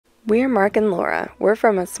We're Mark and Laura. We're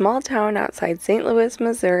from a small town outside St. Louis,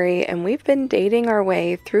 Missouri, and we've been dating our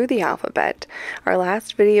way through the alphabet. Our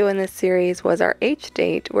last video in this series was our H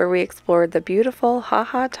date, where we explored the beautiful Ha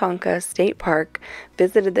Ha Tonka State Park,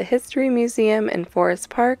 visited the History Museum in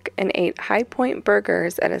Forest Park, and ate High Point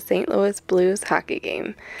burgers at a St. Louis Blues hockey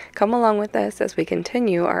game. Come along with us as we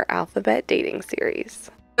continue our alphabet dating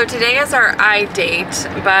series. So today is our I date,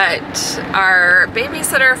 but our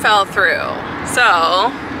babysitter fell through.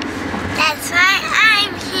 So that's why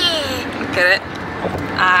I'm here. Get it?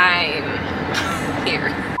 I'm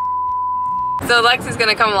here. So Lexi's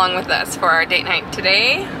gonna come along with us for our date night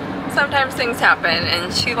today. Sometimes things happen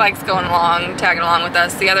and she likes going along, tagging along with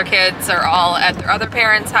us. The other kids are all at their other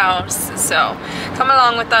parents' house, so come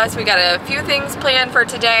along with us. We got a few things planned for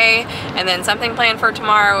today and then something planned for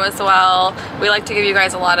tomorrow as well. We like to give you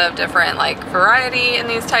guys a lot of different variety in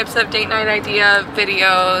these types of date night idea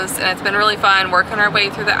videos, and it's been really fun working our way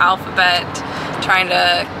through the alphabet, trying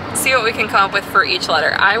to see what we can come up with for each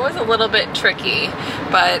letter. I was a little bit tricky,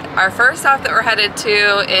 but our first stop that we're headed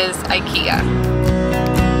to is Ikea.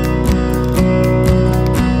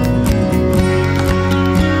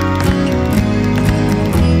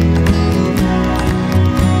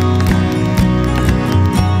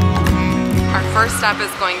 First stop is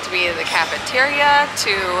going to be the cafeteria to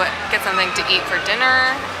get something to eat for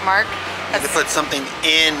dinner. Mark has to put something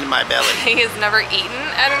in my belly. He has never eaten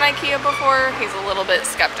at an Ikea before. He's a little bit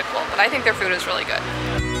skeptical, but I think their food is really good.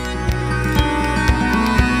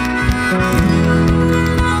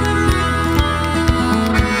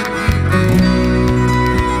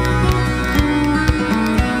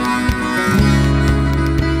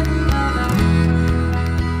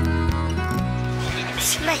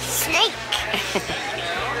 It's my snake.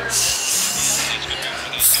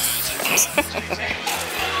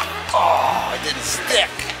 Oh, it didn't stick.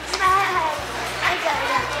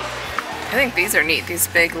 I think these are neat, these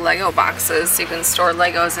big Lego boxes. So you can store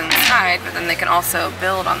Legos inside, but then they can also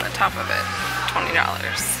build on the top of it. $20.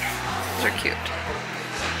 Those are cute.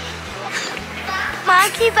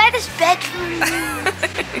 Mom, can you buy this bed for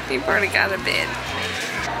me? You've already got a bed.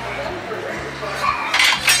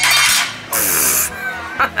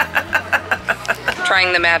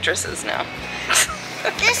 Trying the mattresses now.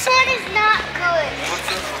 This one is not good.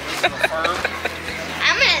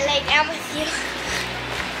 I'm gonna lay down with you.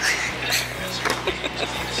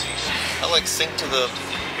 I sync to the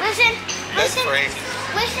Listen frame.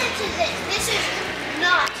 Listen to this. This is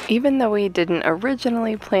not. Even though we didn't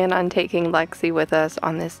originally plan on taking Lexi with us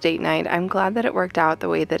on this date night, I'm glad that it worked out the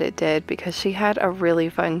way that it did because she had a really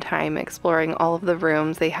fun time exploring all of the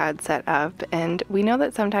rooms they had set up. And we know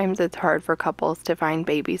that sometimes it's hard for couples to find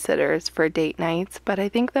babysitters for date nights, but I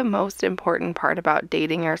think the most important part about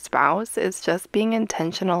dating your spouse is just being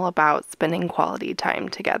intentional about spending quality time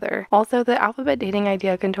together. Also, the alphabet dating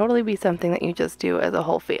idea can totally be something that you just do as a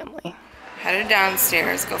whole family. Headed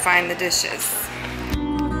downstairs, go find the dishes.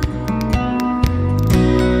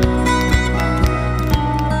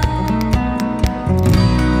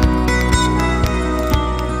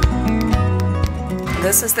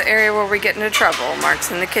 This is the area where we get into trouble. Mark's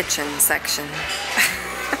in the kitchen section.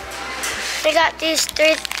 They got these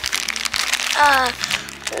three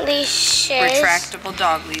leashes. Retractable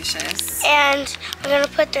dog leashes. And we're gonna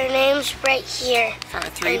put their names right here. For our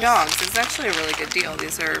 3 dogs. It's actually a really good deal.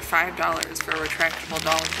 These are $5 for a retractable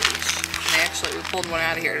dog leash. We pulled one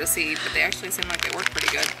out of here to see, but they actually seem like they work pretty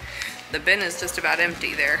good. The bin is just about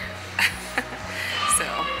empty there.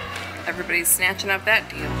 So everybody's snatching up that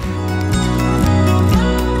deal.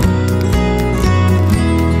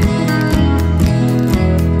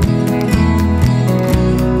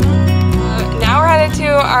 To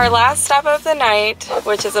our last stop of the night,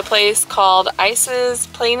 which is a place called Ice's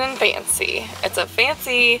Plain and Fancy. It's a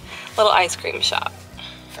fancy little ice cream shop.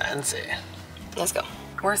 Fancy. Let's go.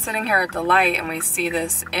 We're sitting here at the light and we see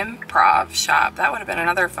this improv shop. That would have been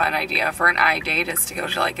another fun idea for an I date, is to go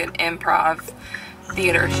to an improv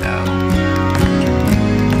theater show.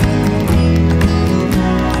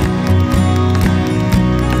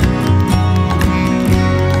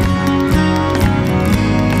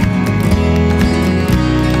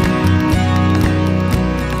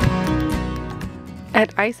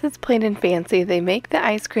 At Ice's Plain and Fancy, they make the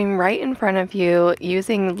ice cream right in front of you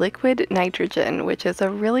using liquid nitrogen, which is a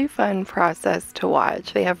really fun process to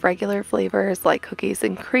watch. They have regular flavors like cookies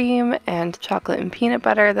and cream and chocolate and peanut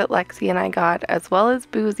butter that Lexi and I got, as well as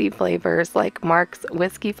boozy flavors like Mark's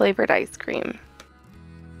whiskey flavored ice cream.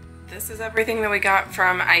 This is everything that we got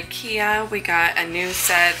from Ikea. We got a new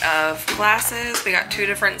set of glasses. We got 2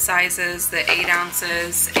 different sizes, the 8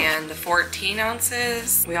 ounces and the 14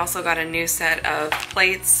 ounces. We also got a new set of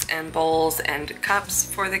plates and bowls and cups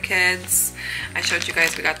for the kids. I showed you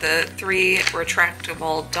guys we got the 3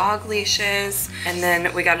 retractable dog leashes, and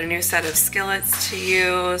then we got a new set of skillets to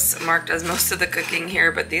use. Mark does most of the cooking here,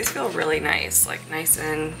 but these feel really nice, like nice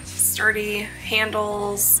and sturdy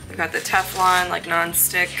handles. We got the Teflon, like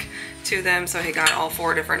non-stick to them, so he got all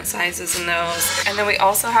 4 different sizes in those. And then we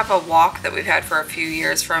also have a wok that we've had for a few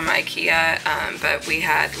years from Ikea, but we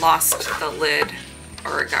had lost the lid,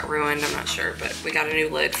 or it got ruined, I'm not sure, but we got a new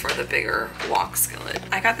lid for the bigger wok skillet.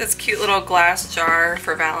 I got this cute little glass jar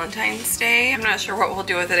for Valentine's Day. I'm not sure what we'll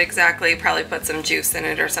do with it exactly, probably put some juice in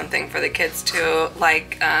it or something for the kids to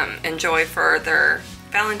like enjoy for their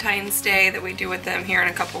Valentine's Day that we do with them here in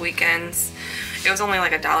a couple weekends. It was only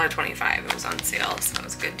like $1.25. It was on sale, so it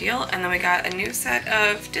was a good deal. And then we got a new set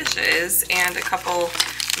of dishes and a couple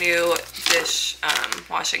new dish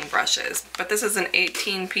washing brushes. But this is an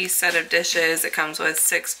 18-piece set of dishes. It comes with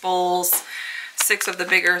 6 bowls, 6 of the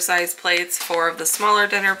bigger size plates, 4 of the smaller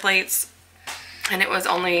dinner plates, and it was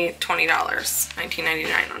only $20,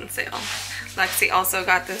 $19.99 on sale. Lexi also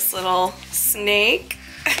got this little snake.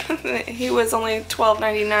 He was only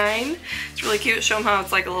 $12.99. It's really cute. Show him how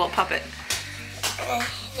it's like a little puppet.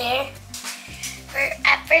 There.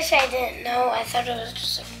 At first I didn't know. I thought it was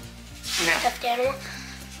just a stuffed animal.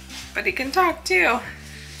 But he can talk too.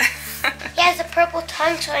 He has a purple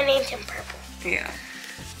tongue, so I named him Purple. Yeah.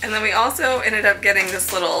 And then we also ended up getting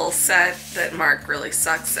this little set that Mark really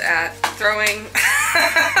sucks at throwing.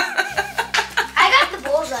 I got the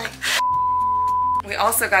bullseye. We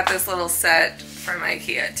also got this little set from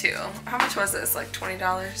Ikea too. How much was this? Like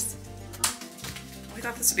 $20? We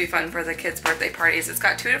thought this would be fun for the kids' birthday parties. It's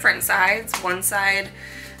got 2 different sides. One side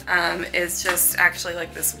is just actually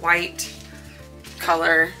like this white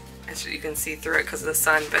color. As you can see through it because of the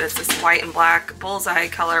sun, but it's this white and black bullseye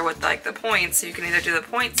color with like the points. So you can either do the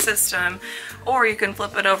point system, or you can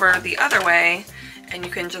flip it over the other way and you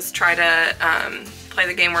can just try to play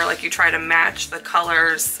the game where like you try to match the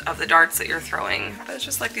colors of the darts that you're throwing. But it's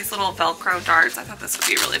just like these little Velcro darts. I thought this would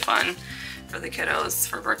be really fun for the kiddos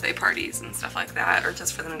for birthday parties and stuff like that, or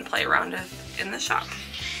just for them to play around in the shop.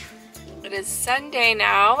 It is Sunday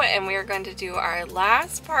now, and we are going to do our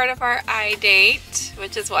last part of our iDate,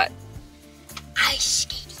 which is what? Ice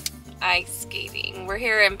skating. Ice skating. We're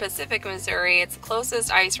here in Pacific, Missouri. It's the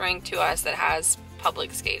closest ice rink to us that has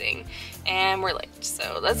public skating, and we're late,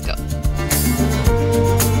 so let's go.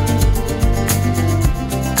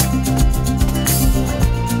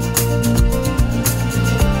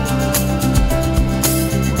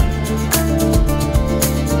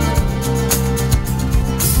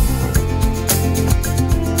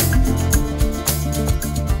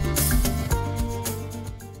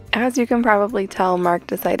 As you can probably tell, Mark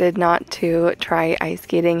decided not to try ice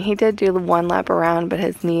skating. He did do 1 lap around, but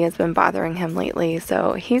his knee has been bothering him lately,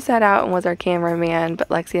 so he sat out and was our cameraman, but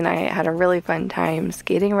Lexi and I had a really fun time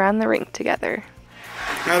skating around the rink together.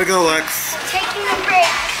 How'd it go, Lex? Taking a break.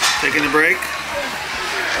 Taking a break?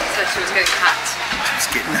 So she was getting hot. It's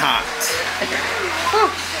getting hot.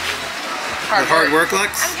 Hard work,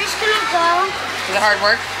 Lex? I'm just gonna go. Is it hard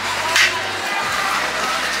work?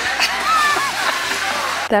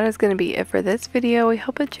 That is going to be it for this video. We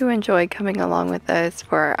hope that you enjoyed coming along with us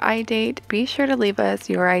for our iDate. Be sure to leave us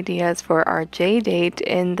your ideas for our J-date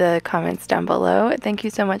in the comments down below. Thank you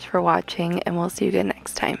so much for watching, and we'll see you again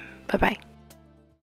next time. Bye-bye.